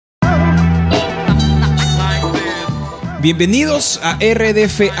Bienvenidos a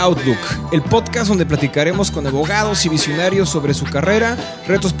RDF Outlook, el podcast donde platicaremos con abogados y visionarios sobre su carrera,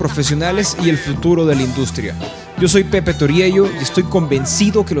 retos profesionales y el futuro de la industria. Yo soy Pepe Toriello y estoy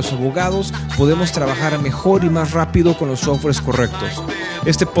convencido que los abogados podemos trabajar mejor y más rápido con los softwares correctos.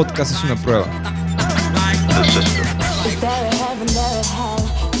 Este podcast es una prueba.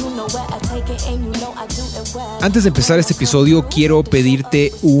 Antes de empezar este episodio, quiero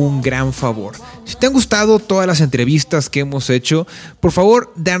pedirte un gran favor. Si te han gustado todas las entrevistas que hemos hecho, por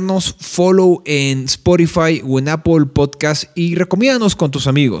favor, danos follow en Spotify o en Apple Podcast y recomiéndanos con tus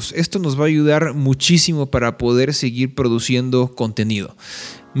amigos. Esto nos va a ayudar muchísimo para poder seguir produciendo contenido.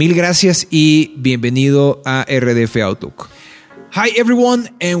 Mil gracias y bienvenido a RDF Outlook. Hi everyone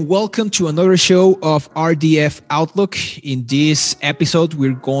and welcome to another show of RDF Outlook. In this episode,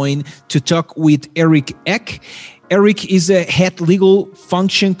 we're going to talk with Eric Eck. Eric is a head legal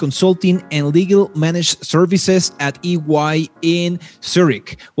function consulting and legal managed services at EY in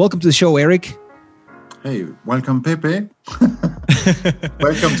Zurich. Welcome to the show, Eric. Hey, welcome, Pepe.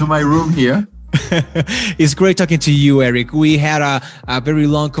 Welcome to my room here. It's great talking to you, Eric. We had a very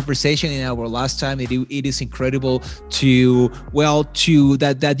long conversation in our last time. It is incredible that you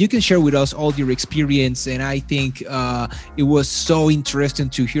can share with us all your experience. And I think it was so interesting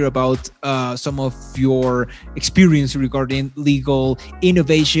to hear about some of your experience regarding legal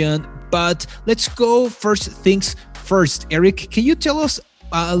innovation. But let's go first things first. Eric, can you tell us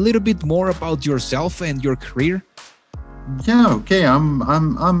a little bit more about yourself and your career? Yeah, okay.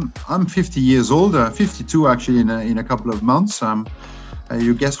 I'm 50 years old, 52 actually in a couple of months.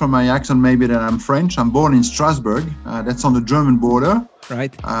 You guess from my accent maybe that I'm French. I'm born in Strasbourg. That's on the German border.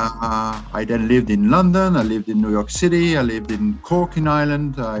 Right. I then lived in London. I lived in New York City. I lived in Cork in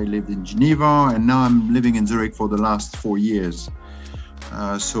Ireland. I lived in Geneva, and now I'm living in Zurich for the last 4 years.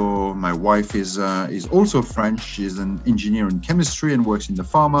 So my wife is also French. She's an engineer in chemistry and works in the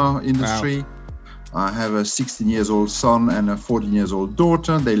pharma industry. Wow. I have a 16-year-old son and a 14-year-old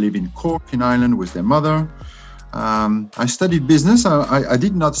daughter. They live in Cork in Ireland with their mother. I studied business. I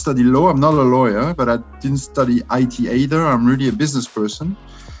did not study law. I'm not a lawyer, but I didn't study IT either. I'm really a business person.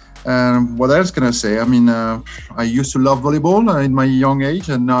 What else can I say? I mean, I used to love volleyball in my young age,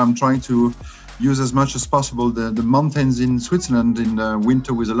 and now I'm trying to use as much as possible the mountains in Switzerland in the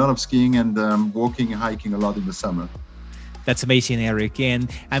winter with a lot of skiing and walking and hiking a lot in the summer. That's amazing, Eric. And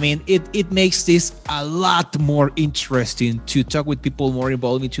I mean, it makes this a lot more interesting to talk with people more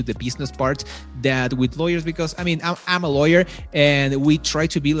involved into the business part than with lawyers, because I mean, I'm a lawyer and we try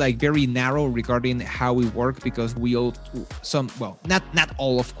to be like very narrow regarding how we work, because we all not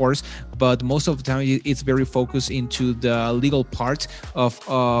all, of course, but most of the time it's very focused into the legal part of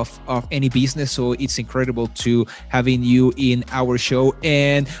any business. So it's incredible to having you in our show.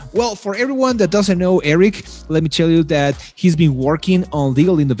 And well, for everyone that doesn't know Eric, let me tell you that he's been working on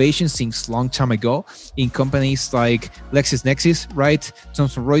legal innovation since long time ago in companies like LexisNexis, right?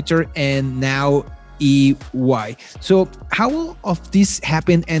 Thomson Reuters, and now EY. So how of this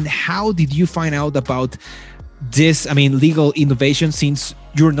happened, and how did you find out about this, I mean, legal innovation, since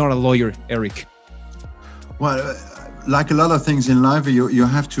you're not a lawyer, Eric? Well, like a lot of things in life, you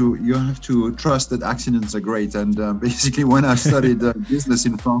have to trust that accidents are great. And basically, when I studied business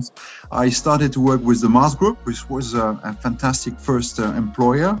in France, I started to work with the Mars Group, which was a fantastic first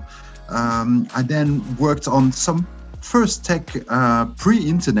employer. I then worked on some first tech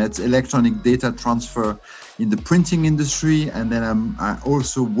pre-internet electronic data transfer in the printing industry, and then I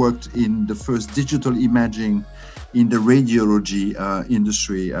also worked in the first digital imaging in the radiology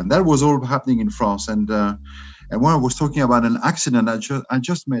industry, and that was all happening in France. And when I was talking about an accident, I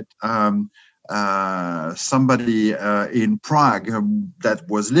just met somebody in Prague that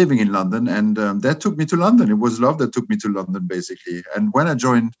was living in London, and that took me to London. It was love that took me to London, basically. And when I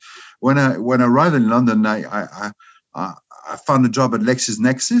arrived in London, I found a job at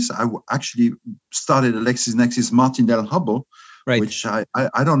LexisNexis. I actually started at LexisNexis Martindale-Hubbell. Right. Which I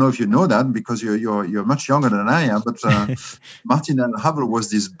don't know if you know that, because you're much younger than I am, but Martindale-Hubbell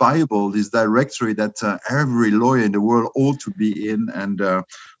was this Bible, this directory that every lawyer in the world ought to be in, and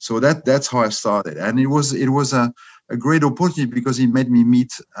so that's how I started. And it was a great opportunity, because it made me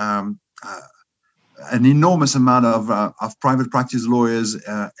meet an enormous amount of private practice lawyers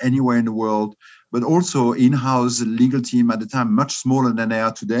anywhere in the world, but also in-house legal team at the time, much smaller than they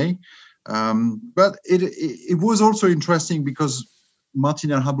are today. But it was also interesting because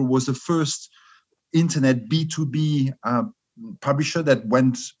Martindale-Hubbell was the first internet B2B publisher that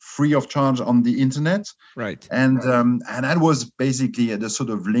went free of charge on the internet. Right. And that was basically the sort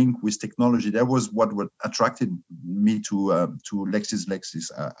of link with technology. That was what attracted me to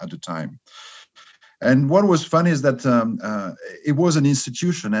LexisNexis at the time. And what was funny is that it was an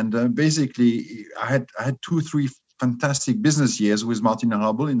institution, and basically I had 2-3 fantastic business years with Martin &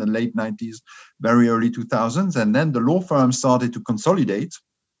 Harbel in the late 90s, very early 2000s, and then the law firm started to consolidate.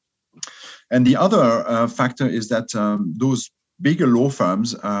 And the other factor is that those bigger law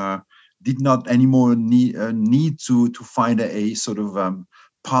firms did not anymore need to find a sort of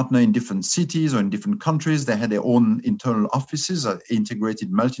partner in different cities or in different countries. They had their own internal offices,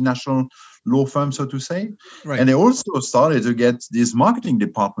 integrated multinational law firm, so to say. Right. And they also started to get these marketing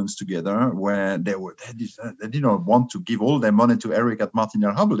departments together where they did not want to give all their money to Eric at Martin &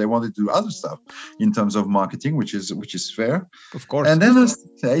 Harbel. They wanted to do other stuff in terms of marketing, which is fair. Of course. And then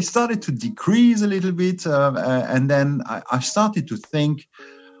I started to decrease a little bit. And then I started to think,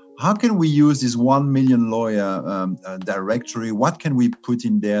 how can we use this 1 million lawyer directory? What can we put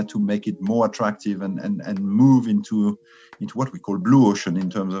in there to make it more attractive and move into what we call blue ocean in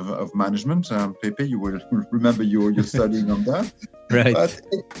terms of management? Pepe, you will remember you're studying on that. Right. But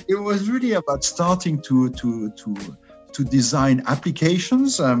it was really about starting to design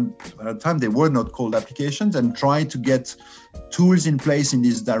applications. At the time, they were not called applications, and try to get tools in place in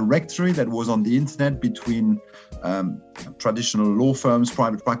this directory that was on the internet between traditional law firms,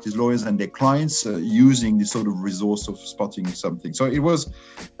 private practice lawyers, and their clients, using this sort of resource of spotting something. So it was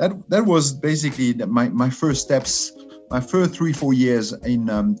that was basically my first steps, my first 3-4 years in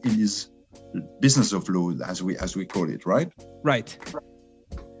this business of law, as we call it, right? Right.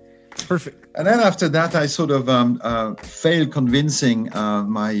 Perfect. And then after that, I sort of failed convincing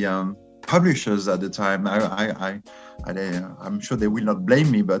my publishers at the time. I'm sure they will not blame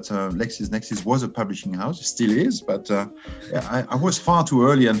me, but LexisNexis was a publishing house, still is, but I was far too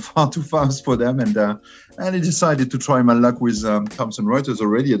early and far too fast for them, and I decided to try my luck with Thomson Reuters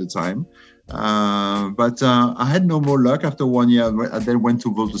already at the time. But I had no more luck after 1 year. I then went to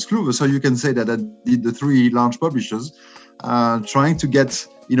Wolters Kluwer. So you can say that I did the 3 large publishers, trying to get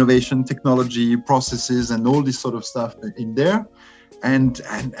innovation, technology, processes, and all this sort of stuff in there, and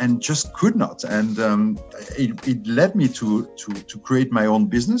just could not. And it led me to create my own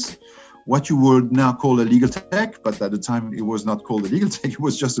business, what you would now call a legal tech, but at the time it was not called a legal tech. It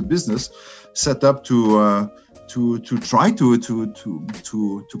was just a business set up to try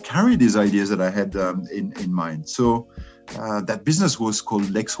to carry these ideas that I had in mind. So that business was called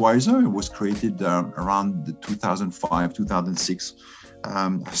LexWiser. It was created around 2005, 2006.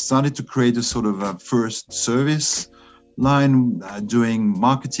 I started to create a sort of a first service line, doing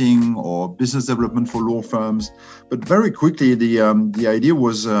marketing or business development for law firms. But very quickly, the idea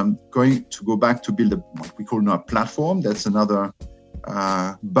was going to go back to build what we call now a platform. That's another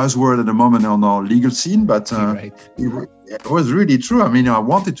buzzword at the moment on our legal scene, but right. It was really true. I mean, I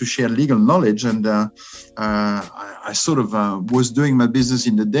wanted to share legal knowledge, and I sort of was doing my business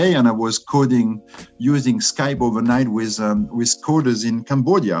in the day, and I was coding using Skype overnight with coders in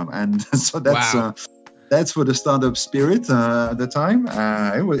Cambodia, and so that's wow. That's for the startup spirit at the time.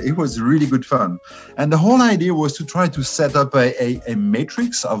 It was really good fun, and the whole idea was to try to set up a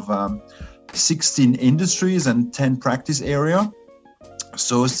matrix of 16 industries and 10 practice area.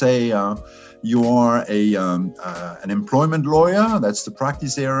 So say you are an employment lawyer, that's the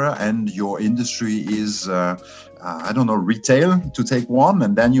practice area, and your industry is, retail, to take one,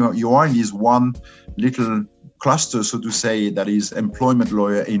 and then you are in this one little cluster, so to say, that is employment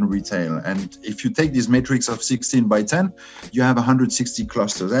lawyer in retail. And if you take this matrix of 16 by 10, you have 160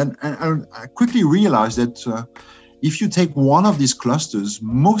 clusters. And I quickly realized that if you take one of these clusters,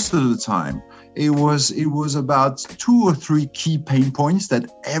 most of the time, it was about 2 or 3 key pain points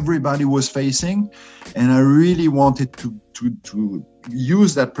that everybody was facing, and I really wanted to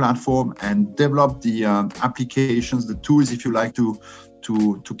use that platform and develop the applications, the tools, if you like, to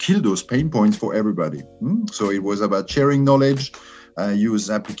kill those pain points for everybody. So it was about sharing knowledge, use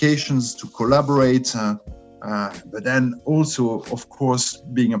applications to collaborate. But then also, of course,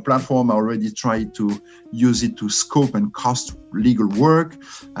 being a platform, I already tried to use it to scope and cost legal work,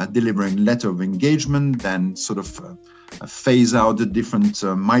 delivering letter of engagement, then sort of phase out the different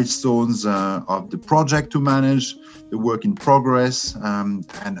milestones of the project to manage, the work in progress, and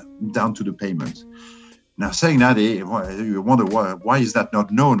down to the payment. Now, saying that, you wonder why is that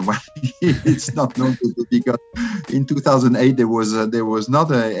not known? Why it's not known? Because in 2008 there was not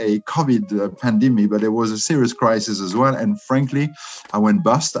a COVID pandemic, but there was a serious crisis as well. And frankly, I went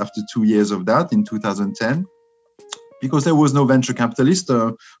bust after 2 years of that in 2010, because there was no venture capitalist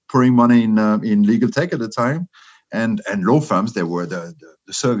pouring money in legal tech at the time, and law firms, they were the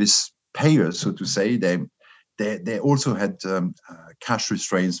service payers, so to say. They also had cash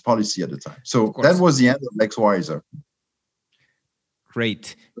restraints policy at the time. So that was the end of LexWiser.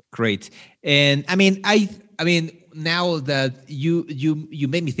 Great, great. And I mean, now that you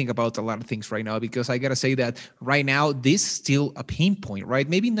made me think about a lot of things right now, because I gotta say that right now this is still a pain point, right?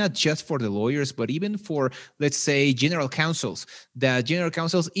 Maybe not just for the lawyers, but even for, let's say, general counsels. The general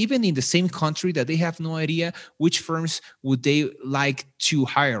counsels, even in the same country, that they have no idea which firms would they like to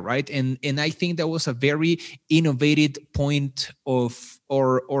hire, right? And I think that was a very innovative point of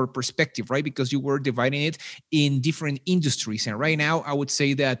or perspective, right? Because you were dividing it in different industries. And right now, I would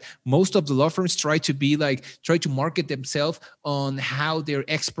say that most of the law firms try to market themselves on how they're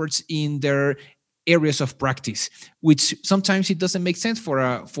experts in their areas of practice, which sometimes it doesn't make sense for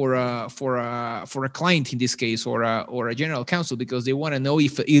a client in this case, or a general counsel, because they want to know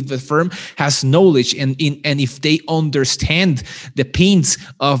if the firm has knowledge and if they understand the pains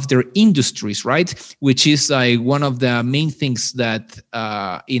of their industries, right? Which is like one of the main things that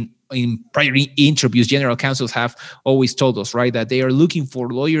in prior interviews, general counsels have always told us, right, that they are looking for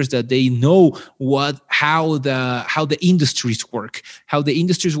lawyers that they know how the industries work.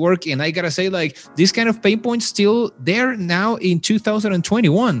 And I gotta say, like, this kind of pain points still there now in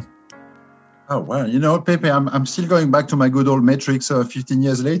 2021. Oh, well, you know, Pepe, I'm still going back to my good old Matrix 15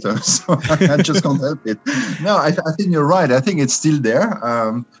 years later, so I just can't help it. No, I think you're right. I think it's still there,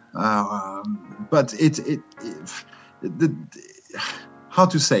 but the how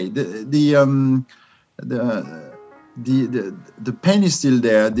to say, the pain is still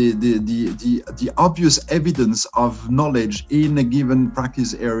there. The obvious evidence of knowledge in a given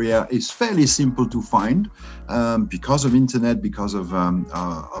practice area is fairly simple to find, because of internet, because of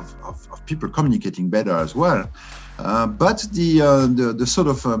people communicating better as well. But the sort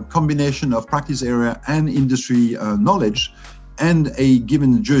of combination of practice area and industry knowledge and a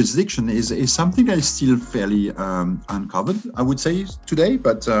given jurisdiction is something that is still fairly uncovered, I would say, today.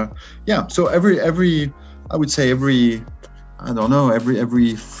 But yeah, so every I would say every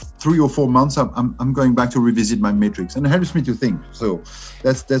 3 or 4 months, I'm going back to revisit my matrix, and it helps me to think. So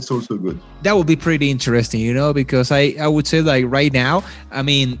that's also good. That would be pretty interesting, because I would say, like, right now, I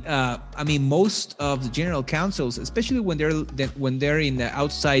mean, most of the general counsels, especially when they're in the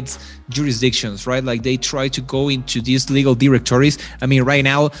outside jurisdictions, right? Like, they try to go into these legal directories. I mean, right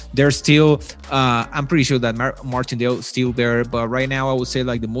now they're still, I'm pretty sure that Martindale still there, but right now I would say,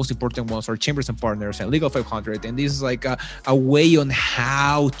 like, the most important ones are Chambers and Partners and Legal 500, and this is like a way on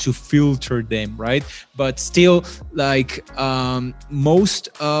how to filter them, right? But still, like, most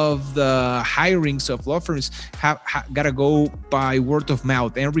of the hirings of law firms have gotta go by word of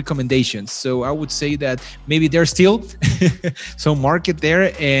mouth and recommendations. So I would say that maybe there's still some market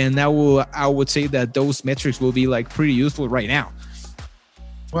there, and I would say that those metrics will be, like, pretty useful right now.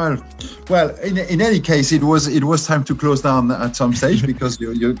 Well. In any case, it was time to close down at some stage, because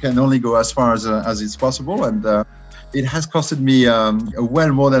you can only go as far as it's possible, and it has costed me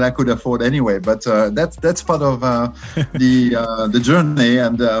well more than I could afford anyway. But that's part of the journey,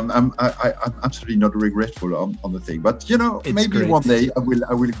 and I'm absolutely not regretful on the thing. But It's maybe great. one day I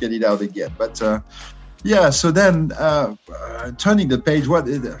will get it out again. But yeah, so then turning the page,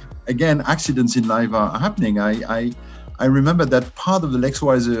 again, accidents in life are happening. I remember that part of the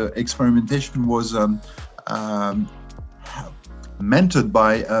LexWise experimentation was mentored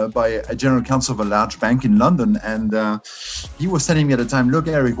by a general counsel of a large bank in London, and he was telling me at the time, "Look,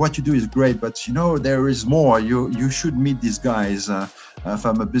 Eric, what you do is great, but there is more. You should meet these guys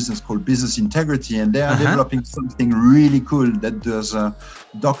from a business called Business Integrity, and they are developing something really cool that does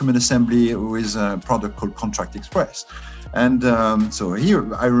document assembly with a product called Contract Express." And so here,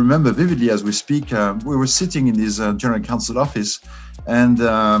 I remember vividly as we speak, we were sitting in this general counsel office, and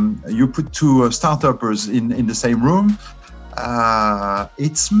you put two startuppers in the same room.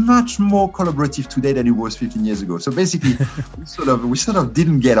 It's much more collaborative today than it was 15 years ago. So basically, we sort of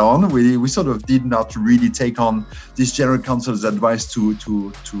didn't get on. We sort of did not really take on this general counsel's advice to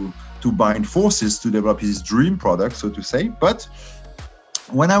bind forces to develop his dream product, so to say. But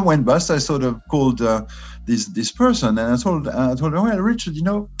when I went bust, I sort of called this person, and I told him, "Well, Richard,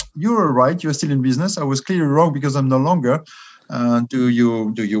 you're right. You're still in business. I was clearly wrong because I'm no longer. Do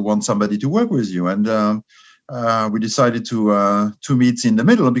you want somebody to work with you?" And we decided to meet in the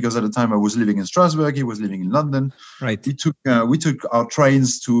middle, because at the time I was living in Strasbourg, he was living in London. Right. We took our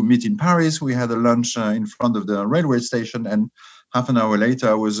trains to meet in Paris. We had a lunch in front of the railway station, and half an hour later,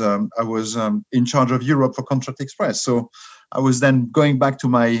 I was in charge of Europe for Contract Express. So I was then going back to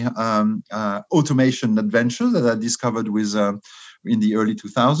my automation adventure that I discovered in the early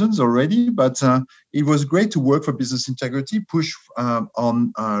 2000s already. But it was great to work for Business Integrity, push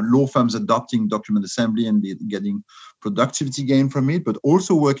on law firms adopting document assembly and getting productivity gain from it, but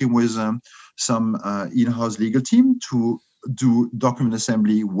also working with some in-house legal team to do document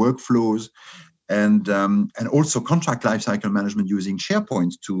assembly, workflows, and also contract lifecycle management using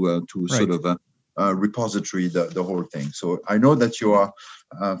SharePoint to Right. sort of repository the whole thing. So I know that you are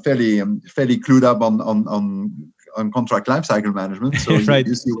fairly clued up on contract lifecycle management. So Right.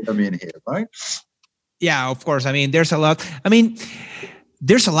 you see what I mean here, right? Yeah, of course. I mean, there's a lot. I mean,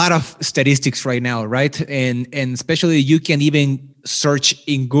 there's a lot of statistics right now, right? And especially you can even search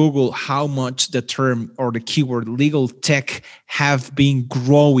in Google how much the term or the keyword legal tech have been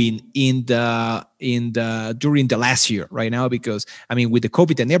growing in the during the last year right now, because I mean, with the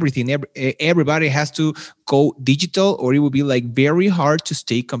COVID and everything, everybody has to go digital, or it will be like very hard to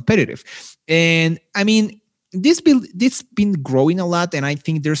stay competitive. And I mean, this been growing a lot, and I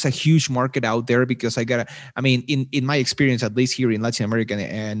think there's a huge market out there, because I mean, in my experience, at least here in Latin America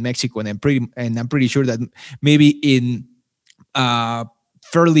and Mexico, and I'm pretty sure that maybe in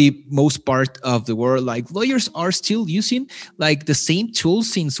fairly most part of the world, like lawyers are still using like the same tools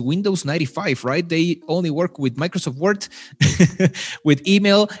since Windows 95, right? They only work with Microsoft Word, with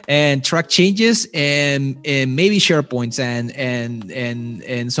email and track changes, and maybe SharePoints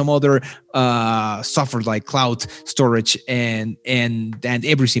and some other software like cloud storage and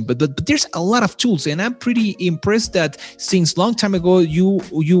everything. But there's a lot of tools, and I'm pretty impressed that since long time ago you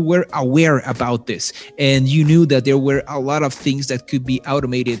were aware about this, and you knew that there were a lot of things that could be automated,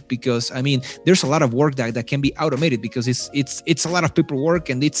 because I mean, there's a lot of work that can be automated, because it's a lot of paperwork,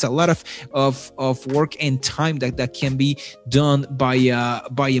 and it's a lot of work and time that can be done by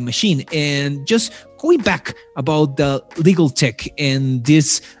a machine. And just going back about the legal tech and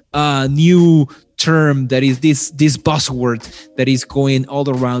this new term that is this buzzword that is going all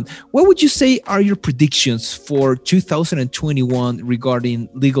around, what would you say are your predictions for 2021 regarding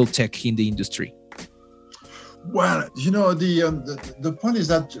legal tech in the industry? Well, you know, the point is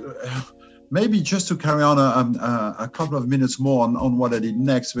that maybe just to carry on a couple of minutes more on what I did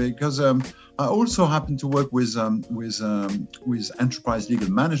next, because I also happen to work with Enterprise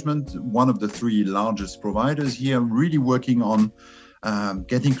Legal Management, one of the three largest providers here, really working on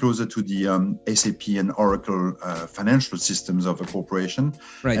getting closer to the SAP and Oracle financial systems of a corporation,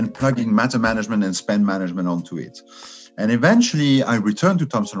 right, and plugging matter management and spend management onto it. And eventually I returned to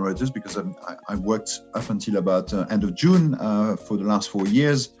Thomson Reuters, because I worked up until about end of June for the last 4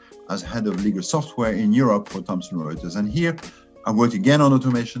 years as head of legal software in Europe for Thomson Reuters. And here I worked again on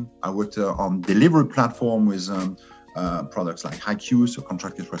automation. I worked on delivery platform with products like HighQ. So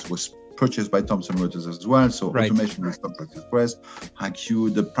Contract Express was purchased by Thomson Reuters as well. So right, automation with Contract Express,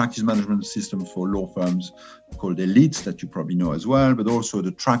 HighQ, the practice management system for law firms called Elite that you probably know as well, but also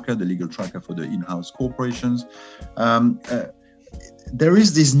the tracker, the legal tracker for the in-house corporations. There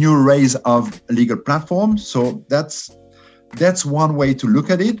is this new race of legal platforms. So that's one way to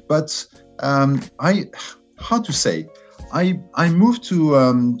look at it. But I moved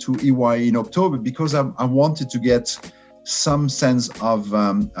to EY in October because I wanted to get some sense of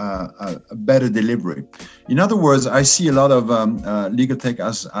a better delivery. In other words, I see a lot of legal tech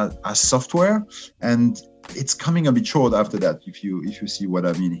as software, and it's coming a bit short after that, if you see what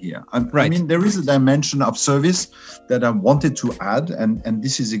I mean here. Right. I mean, there is a dimension of service that I wanted to add, and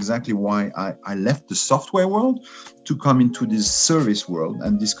this is exactly why I left the software world to come into this service world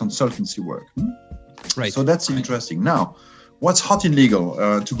and this consultancy work. Right. So that's interesting. Now, what's hot in legal?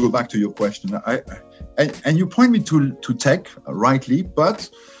 To go back to your question, and you point me to tech, rightly, but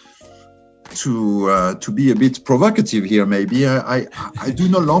to be a bit provocative here, maybe I do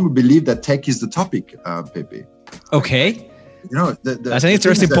no longer believe that tech is the topic, Pepe. Okay. You know, that's an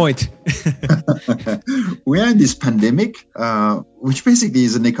interesting point. We are in this pandemic, which basically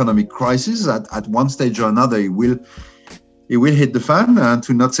is an economic crisis. At one stage or another, it will hit the fan,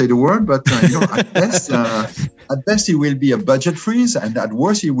 to not say the word, but at best it will be a budget freeze, and at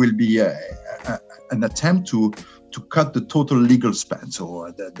worst it will be an attempt to cut the total legal spend.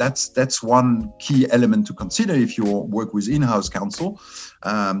 So that's one key element to consider if you work with in-house counsel,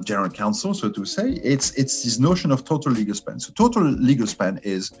 general counsel, so to say. It's this notion of total legal spend. So total legal spend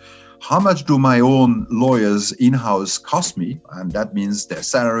is how much do my own lawyers in-house cost me? And that means their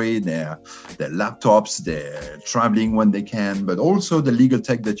salary, their laptops, their traveling when they can, but also the legal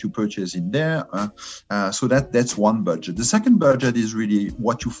tech that you purchase in there. So that's one budget. The second budget is really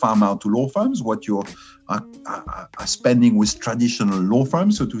what you farm out to law firms, what you are spending with traditional law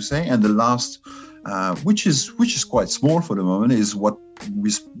firms, so to say. And the last, which is quite small for the moment, is what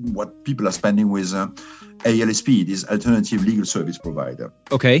people are spending with ALSP, this alternative legal service provider.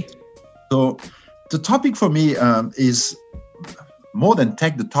 Okay. So the topic for me is more than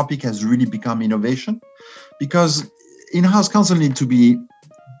tech. The topic has really become innovation, because in-house counsel need to be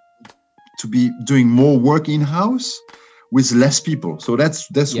doing more work in-house with less people. So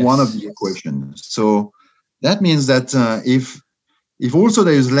that's one of the equations. So that means that if also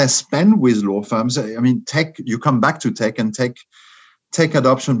there is less spend with law firms, I mean, tech, you come back to tech, and tech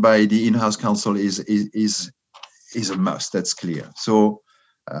adoption by the in-house counsel is a must. That's clear. So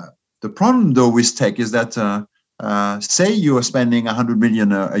the problem though with tech is that say you are spending 100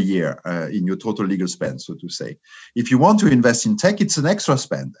 million a year in your total legal spend, so to say. If you want to invest in tech, it's an extra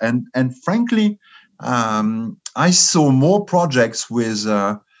spend. And frankly, I saw more projects with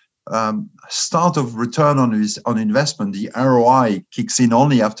start of return on investment. The ROI kicks in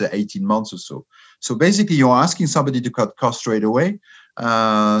only after 18 months or so. So basically, you're asking somebody to cut costs straight away,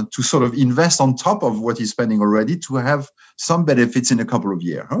 to sort of invest on top of what he's spending already to have some benefits in a couple of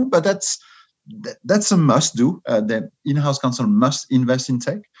years. Huh? But that's a must do. The in-house counsel must invest in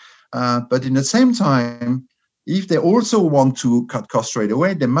tech. But in the same time, if they also want to cut costs straight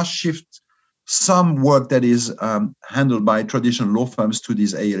away, they must shift some work that is handled by traditional law firms to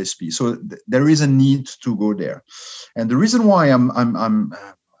these ALSP. So there is a need to go there. And the reason why I'm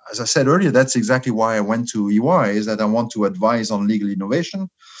as I said earlier, that's exactly why I went to EY, is that I want to advise on legal innovation.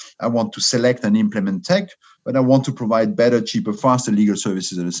 I want to select and implement tech, but I want to provide better, cheaper, faster legal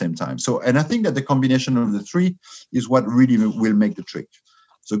services at the same time. So, and I think that the combination of the three is what really will make the trick.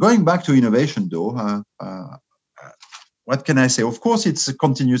 So going back to innovation though, what can I say? Of course, it's a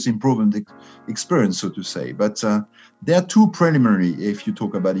continuous improvement experience, so to say, but there are two preliminary if you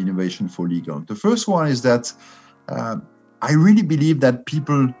talk about innovation for legal. The first one is that I really believe that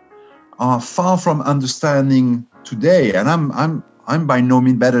people are far from understanding today, and I'm by no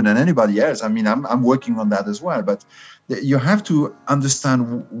means better than anybody else. I mean, I'm working on that as well, but you have to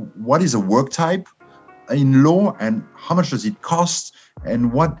understand what is a work type in law and how much does it cost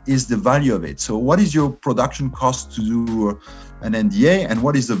and what is the value of it. So what is your production cost to do an NDA and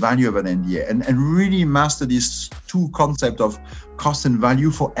what is the value of an NDA, and really master these two concepts of cost and value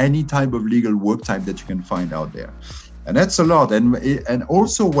for any type of legal work type that you can find out there. And that's a lot. And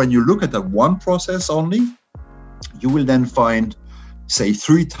also when you look at that one process only, you will then find, say,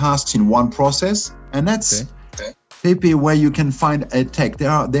 3 tasks in one process. And that's Pepe, where you can find a tech. There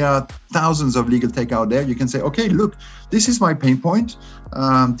are thousands of legal tech out there. You can say, okay, look, this is my pain point.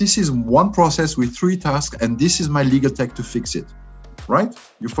 This is one process with 3 tasks, and this is my legal tech to fix it. Right?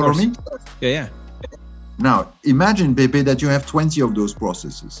 You follow me? Yeah. Now, imagine, Pepe, that you have 20 of those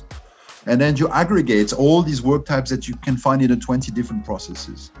processes. And then you aggregate all these work types that you can find in the 20 different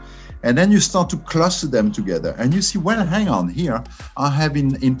processes. And then you start to cluster them together. And you see, well, hang on, here I have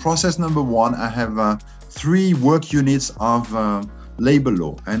in process number 1, I have 3 work units of labor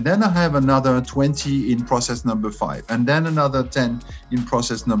law. And then I have another 20 in process number 5. And then another 10 in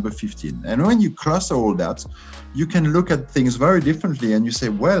process number 15. And when you cluster all that, you can look at things very differently. And you say,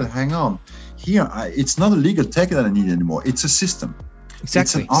 well, hang on, here, it's not a legal tech that I need anymore. It's a system.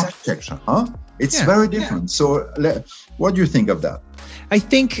 Exactly. It's an architecture, huh? It's very different. So what do you think of that? I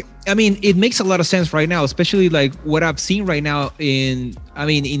think, it makes a lot of sense right now, especially like what I've seen right now in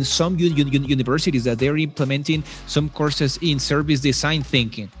some universities that they're implementing some courses in service design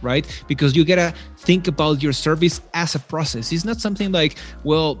thinking, right? Because you gotta think about your service as a process. It's not something like,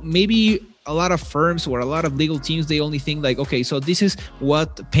 well, maybe a lot of firms or a lot of legal teams, they only think like, okay, so this is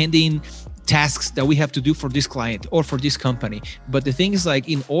what pending tasks that we have to do for this client or for this company. But the thing is, like,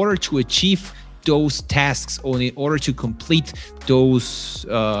 in order to achieve those tasks or in order to complete those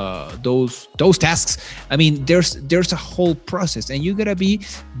tasks, there's a whole process, and you gotta be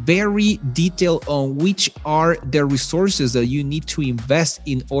very detailed on which are the resources that you need to invest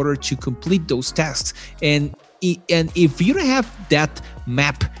in order to complete those tasks. And if you don't have that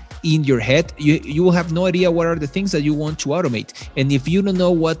map in your head, you will have no idea what are the things that you want to automate. And if you don't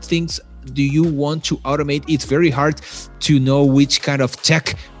know what things do you want to automate, it's very hard to know which kind of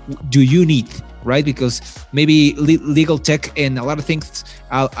tech do you need, right? Because maybe legal tech and a lot of things,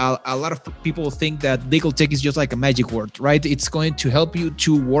 a lot of people think that legal tech is just like a magic word, right? It's going to help you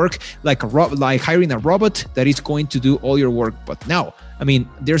to work like like hiring a robot that is going to do all your work. But no,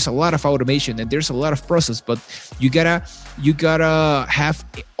 there's a lot of automation and there's a lot of process, but you gotta have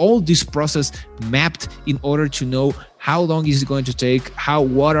all this process mapped in order to know how long is it going to take,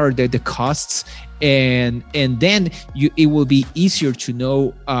 what are the costs, and then it will be easier to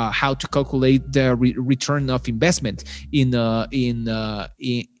know how to calculate the return of investment in a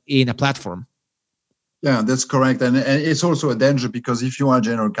platform. Yeah, that's correct, and it's also a danger because if you are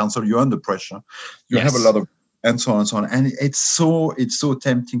general counsel, you're under pressure. You have a lot of and so on and so on, and it's so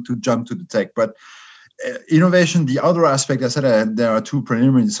tempting to jump to the tech, but innovation, the other aspect, I said there are two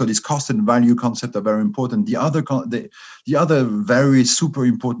preliminary. So this cost and value concept are very important. The other very super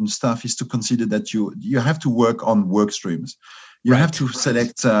important stuff is to consider that you have to work on work streams. You have to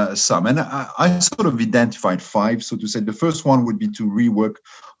select some. And I sort of identified 5, so to say. The first one would be to rework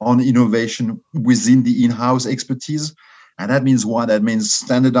on innovation within the in-house expertise. And that means what? That means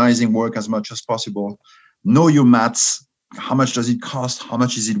standardizing work as much as possible. Know your maths. How much does it cost? How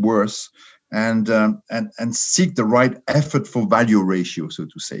much is it worth? And seek the right effort for value ratio, so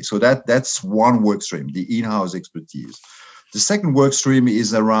to say. So that's one work stream, the in-house expertise. The second work stream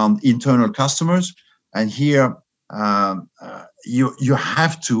is around internal customers. And here you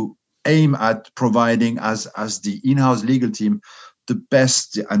have to aim at providing as the in-house legal team the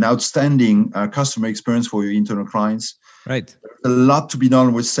best and outstanding customer experience for your internal clients. Right. There's a lot to be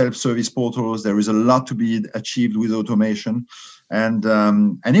done with self-service portals. There is a lot to be achieved with automation, and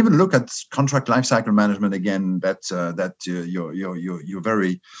even look at contract lifecycle management again. That you're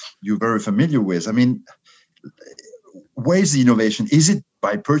very familiar with. I mean, where's the innovation? Is it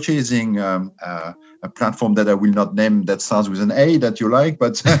by purchasing a platform that I will not name that starts with an A that you like,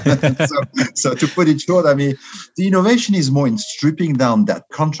 but so to put it short, I mean, the innovation is more in stripping down that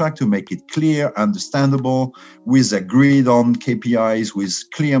contract to make it clear, understandable, with agreed on KPIs, with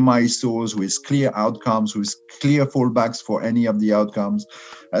clear milestones, with clear outcomes, with clear fallbacks for any of the outcomes.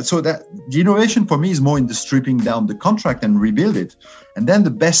 So that the innovation for me is more in the stripping down the contract and rebuild it. And then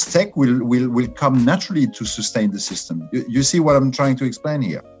the best tech will come naturally to sustain the system. You see what I'm trying to explain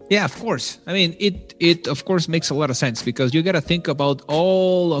here? Yeah, of course. I mean, it of course makes a lot of sense, because you got to think about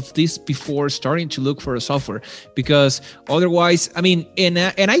all of this before starting to look for a software, because otherwise, I mean, and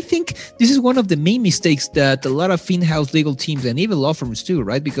I think this is one of the main mistakes that a lot of in-house legal teams and even law firms do,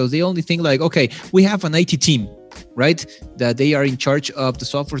 right? Because they only think like, okay, we have an IT team, right? That they are in charge of the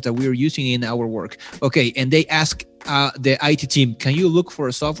software that we are using in our work. Okay, and they ask the IT team, can you look for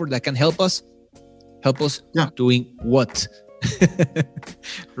a software that can help us? Yeah. Doing what?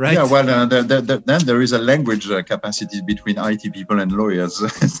 Right. Yeah, well, then there is a language capacity between IT people and lawyers.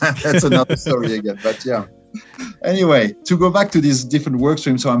 That's another story again. But yeah. Anyway, to go back to these different work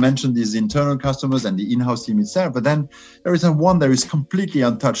streams, so I mentioned these internal customers and the in-house team itself, but then there is one that is completely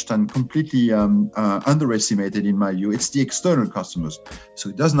untouched and completely underestimated in my view. It's the external customers. So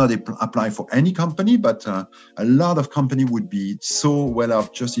it does not apply for any company, but a lot of company would be so well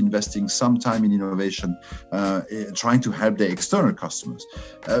off just investing some time in innovation, trying to help their external customers.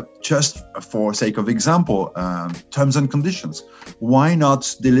 Just for sake of example, terms and conditions. Why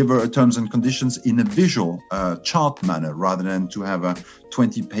not deliver a terms and conditions in a visual chart manner rather than to have a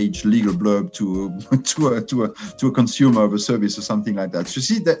 20-page legal blurb to a consumer of a service or something like that? So you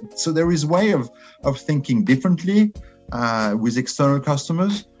see that. So there is a way of thinking differently with external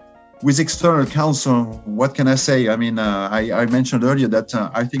customers. With external counsel, what can I say? I mean, I mentioned earlier that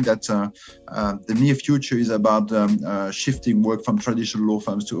I think that the near future is about shifting work from traditional law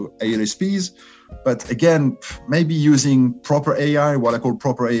firms to ALSPs. But again, maybe using proper AI, what I call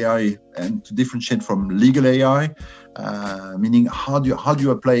proper AI, and to differentiate from legal AI, meaning how do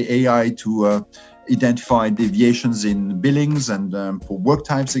you apply AI to identify deviations in billings and for work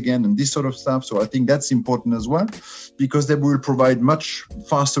types again, and this sort of stuff. So I think that's important as well, because they will provide much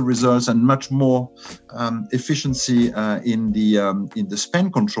faster results and much more efficiency in the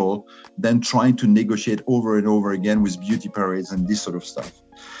spend control than trying to negotiate over and over again with beauty parades and this sort of stuff.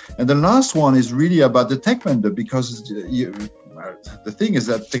 And the last one is really about the tech vendor, because the thing is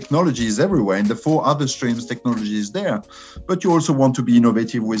that technology is everywhere. In the 4 other streams, technology is there, but you also want to be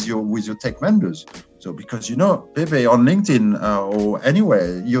innovative with your tech vendors. So because Pepe, on LinkedIn or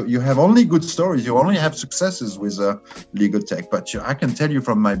anywhere, you have only good stories. You only have successes with legal tech. But I can tell you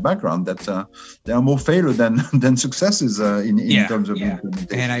from my background that there are more failures than successes in terms of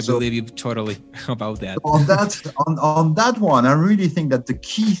implementation. And I believe you totally about that. On that one, I really think that the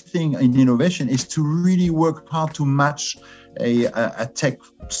key thing in innovation is to really work hard to match a tech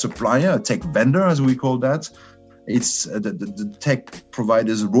supplier, a tech vendor, as we call that. It's the tech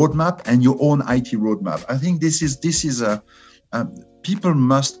provider's roadmap and your own IT roadmap. I think this is people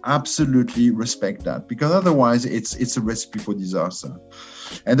must absolutely respect that, because otherwise it's a recipe for disaster.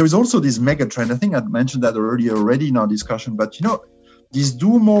 And there is also this mega trend. I think I mentioned that earlier already in our discussion, but this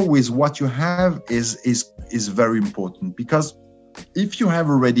do more with what you have is very important, because if you have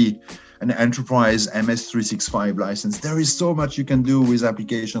already an enterprise MS365 license, there is so much you can do with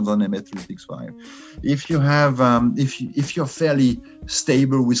applications on MS365. If you have, if you're fairly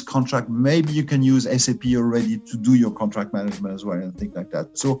stable with contract, maybe you can use SAP already to do your contract management as well and things like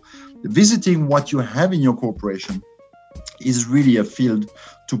that. So visiting what you have in your corporation is really a field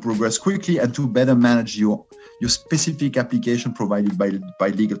to progress quickly and to better manage your specific application provided by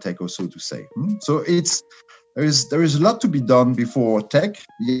legal tech, or so to say. So there is a lot to be done before tech,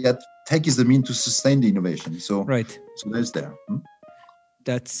 yet tech is the mean to sustain the innovation. So right. So there's there.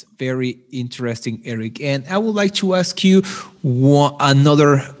 That's very interesting, Eric. And I would like to ask you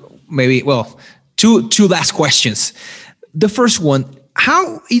another, maybe, well, two last questions. The first one,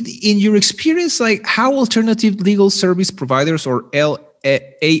 how, in your experience, like how alternative legal service providers, or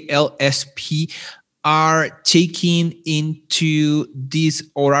ALSP, are taking into this,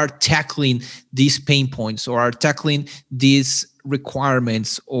 or are tackling these pain points, or are tackling these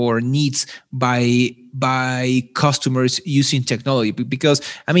requirements or needs by customers using technology? Because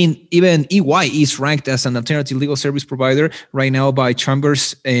I mean, even EY is ranked as an alternative legal service provider right now by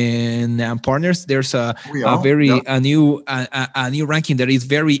Chambers and Partners. There's a new ranking that is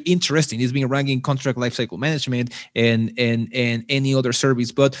very interesting. It's been ranking contract lifecycle management and any other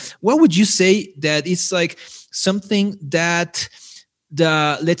service. But what would you say that it's like something that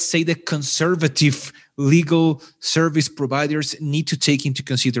let's say the conservative legal service providers need to take into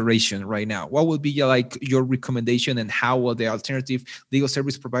consideration right now? What would be like your recommendation, and how the alternative legal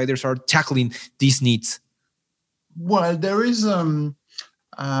service providers are tackling these needs? Well, there is the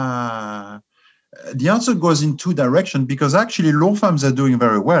answer goes in two directions, because actually law firms are doing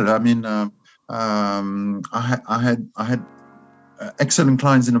very well. I mean, I had excellent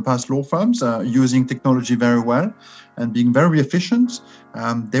clients in the past, law firms using technology very well and being very efficient.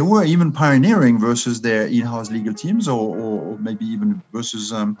 They were even pioneering versus their in-house legal teams, or maybe even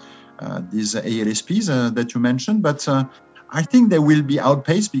versus these ALSPs that you mentioned. But I think they will be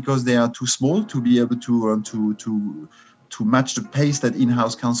outpaced because they are too small to be able to match the pace that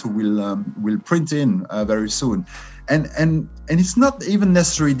in-house counsel will print in very soon. And it's not even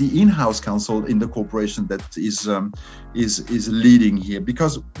necessarily the in-house counsel in the corporation that is leading here,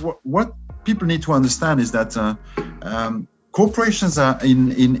 because what people need to understand is that corporations are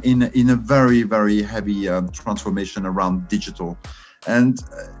in a very, very heavy transformation around digital, and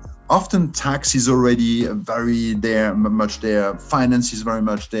often tax is already much there, finance is very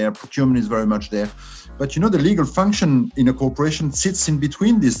much there, procurement is very much there. But the legal function in a corporation sits in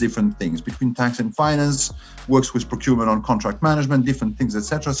between these different things, between tax and finance, works with procurement on contract management, different things,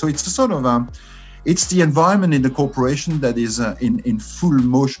 etc. So it's a sort of it's the environment in the corporation that is in full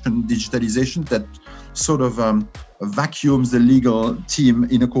motion digitalization that sort of vacuums the legal team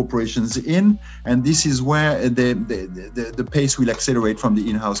in a corporation's in, and this is where the pace will accelerate from the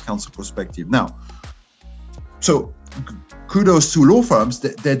in-house counsel perspective. Now, so kudos to law firms.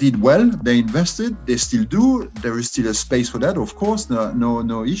 They did well. They invested. They still do. There is still a space for that, of course.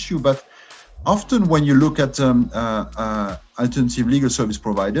 No issue. But often when you look at alternative legal service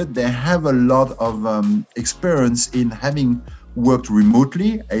provider, they have a lot of experience in having worked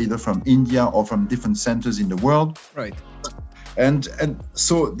remotely, either from India or from different centers in the world. Right. And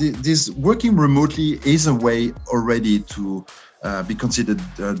so this working remotely is a way already to be considered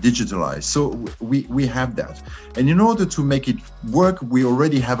digitalized. So we have that, and in order to make it work, we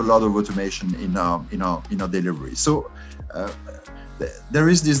already have a lot of automation in our delivery. So there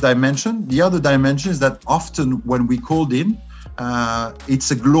is this dimension. The other dimension is that often when we called in,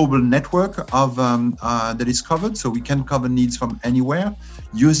 it's a global network of that is covered, so we can cover needs from anywhere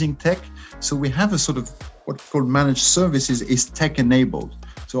using tech. So we have a sort of what we call managed services is tech enabled.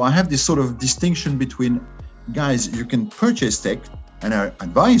 So I have this sort of distinction between, guys, you can purchase tech, and I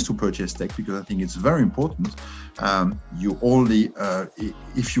advise to purchase tech because I think it's very important. You only,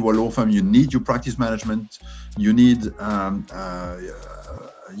 if you are a law firm, you need your practice management, you need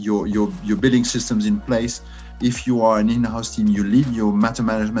your billing systems in place. If you are an in-house team, you lead your matter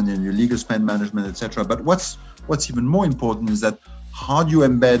management and your legal spend management, etc. But what's even more important is that how do you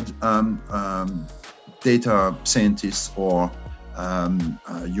embed data scientists, or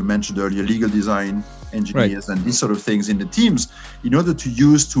you mentioned earlier legal design engineers, right, and these sort of things in the teams, in order to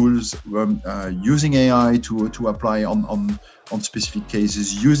use tools using AI to apply on specific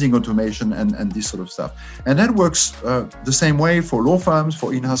cases, using automation and this sort of stuff. And that works the same way for law firms,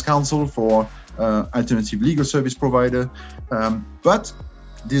 for in-house counsel, for alternative legal service provider. But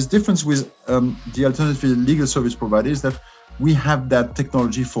this difference with the alternative legal service provider is that we have that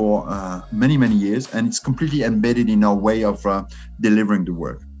technology for many, many years, and it's completely embedded in our way of delivering the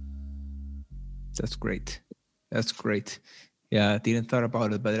work. That's great. That's great. Yeah, I didn't thought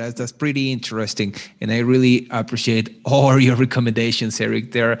about it, but that's pretty interesting. And I really appreciate all your recommendations,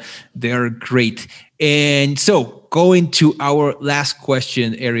 Eric. They're great. And so going to our last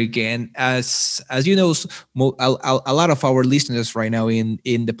question, Eric, and as you know, a lot of our listeners right now in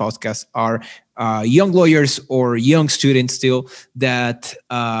the podcast are young lawyers or young students still that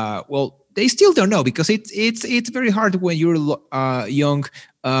they still don't know, because it's very hard when you're young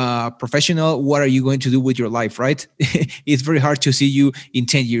professional. What are you going to do with your life, right? It's very hard to see you in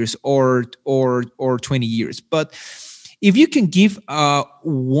 10 years or 20 years. But if you can give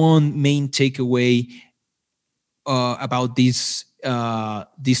one main takeaway about this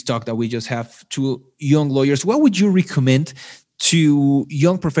talk that we just have to young lawyers, what would you recommend to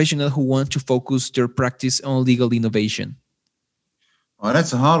young professionals who want to focus their practice on legal innovation? Oh,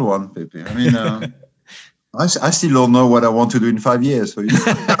 that's a hard one, Pepe. I mean, I still don't know what I want to do in 5 years. So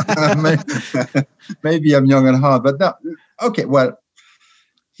maybe I'm young and hard, but no. Okay, well,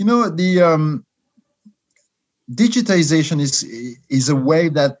 the digitization is a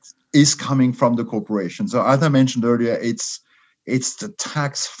wave that is coming from the corporation. So as I mentioned earlier, it's the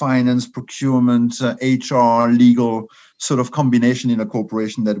tax, finance, procurement, HR, legal sort of combination in a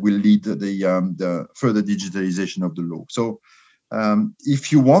corporation that will lead the further digitalization of the law. So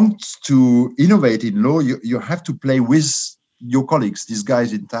if you want to innovate in law, you have to play with your colleagues, these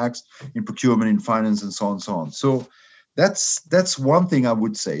guys in tax, in procurement, in finance, and so on and so on. So that's one thing I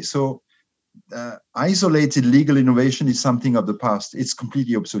would say. So isolated legal innovation is something of the past. It's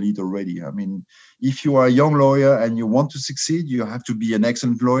completely obsolete already. I mean, if you are a young lawyer and you want to succeed, you have to be an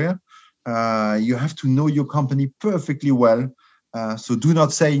excellent lawyer. You have to know your company perfectly well. So do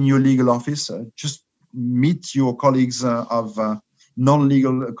not say in your legal office, just meet your colleagues of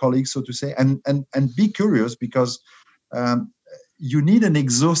non-legal colleagues, so to say, and be curious, because you need an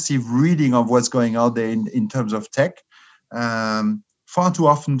exhaustive reading of what's going out there in terms of tech. Far too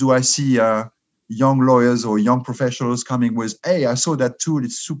often do I see young lawyers or young professionals coming with, hey, I saw that tool,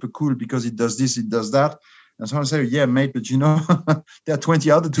 it's super cool because it does this, it does that. And so I say, yeah, mate, but there are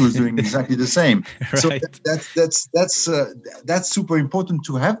 20 other tools doing exactly the same. Right. So that's super important,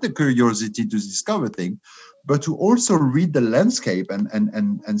 to have the curiosity to discover things, but to also read the landscape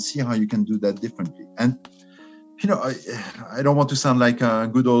and see how you can do that differently. And I don't want to sound like a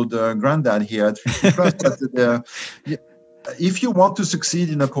good old granddad here at 50 plus, but if you want to succeed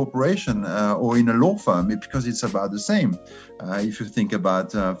in a corporation or in a law firm, because it's about the same. If you think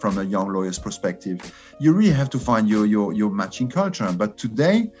about from a young lawyer's perspective, you really have to find your matching culture. But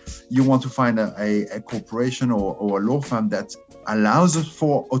today, you want to find a corporation or a law firm that allows us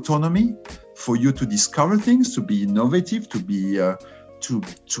for autonomy, for you to discover things, to be innovative, to be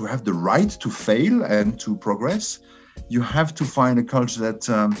to have the right to fail and to progress. You have to find a culture that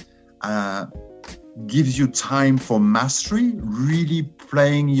gives you time for mastery, really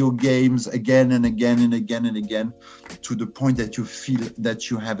playing your games again and again and again and again, to the point that you feel that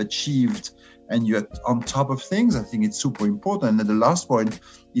you have achieved and you're on top of things. I think it's super important. And the last point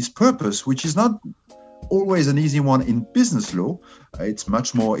is purpose, which is not always an easy one in business law. It's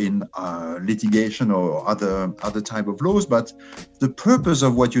much more in litigation or other type of laws, but the purpose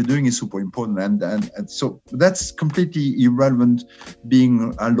of what you're doing is super important. And so that's completely irrelevant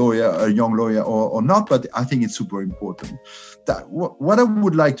being a lawyer, a young lawyer or not, but I think it's super important. What I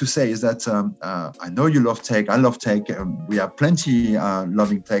would like to say is that I know you love tech, I love tech. We have plenty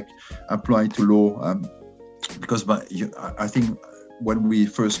loving tech applied to law because I think when we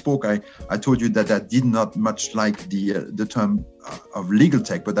first spoke, I told you that I did not much like the term of legal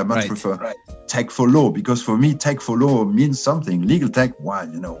tech, but I much prefer tech for law, because for me, tech for law means something. Legal tech, why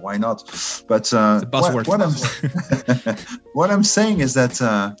not? But what I'm saying is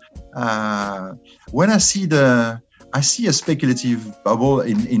that when I see a speculative bubble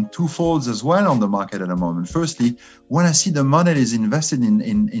in two folds as well on the market at the moment. Firstly, when I see the money that is invested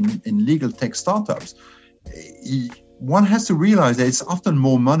in legal tech startups, one has to realize that it's often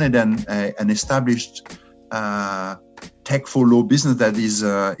more money than an established tech for law business that is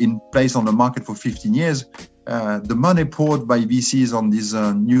in place on the market for 15 years. The money poured by VCs on these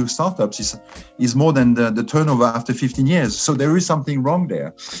new startups is more than the turnover after 15 years. So there is something wrong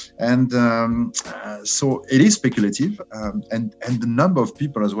there. And so it is speculative. And the number of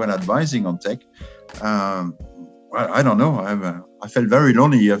people as well advising on tech, well, I don't know. I felt very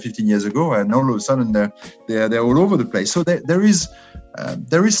lonely 15 years ago, and all of a sudden they're all over the place. So there is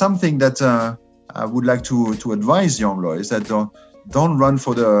something that I would like to advise young lawyers, that don't run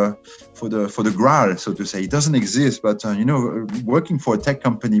for the Graal, so to say. It doesn't exist, but working for a tech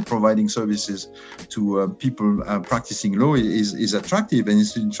company providing services to people practicing law is attractive and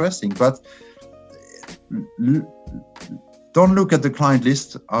it's interesting. But don't look at the client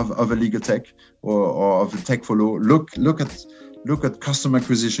list of a legal tech or of a tech for law. Look at customer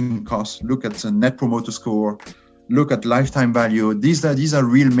acquisition costs. Look at the net promoter score. look at lifetime value. These are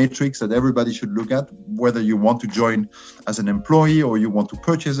real metrics that everybody should look at, whether you want to join as an employee or you want to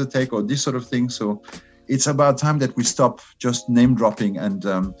purchase a tech or this sort of thing. So it's about time that we stop just name dropping and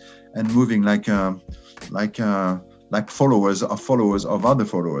moving like followers of other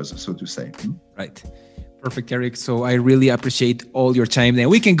followers, so to say. Right. Perfect, Eric. So I really appreciate all your time.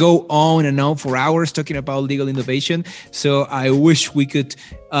 And we can go on and on for hours talking about legal innovation. So I wish we could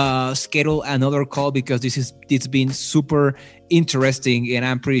schedule another call, because it's been super interesting, and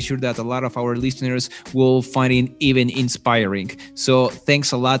I'm pretty sure that a lot of our listeners will find it even inspiring. So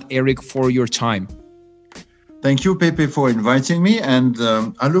thanks a lot, Eric, for your time. Thank you, Pepe, for inviting me, and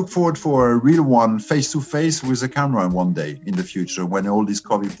I look forward for a real one, face-to-face with a camera one day in the future when all this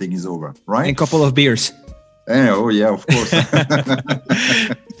COVID thing is over, right? And a couple of beers. Oh, yeah, of course.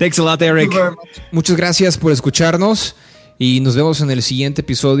 Thanks a lot, Eric. Muchas gracias por escucharnos y nos vemos en el siguiente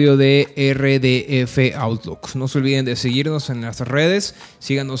episodio de RDF Outlook. No se olviden de seguirnos en las redes.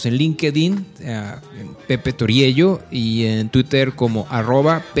 Síganos en LinkedIn, en Pepe Toriello, y en Twitter como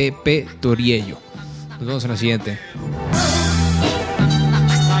 @Pepe Toriello. Nos vemos en la siguiente.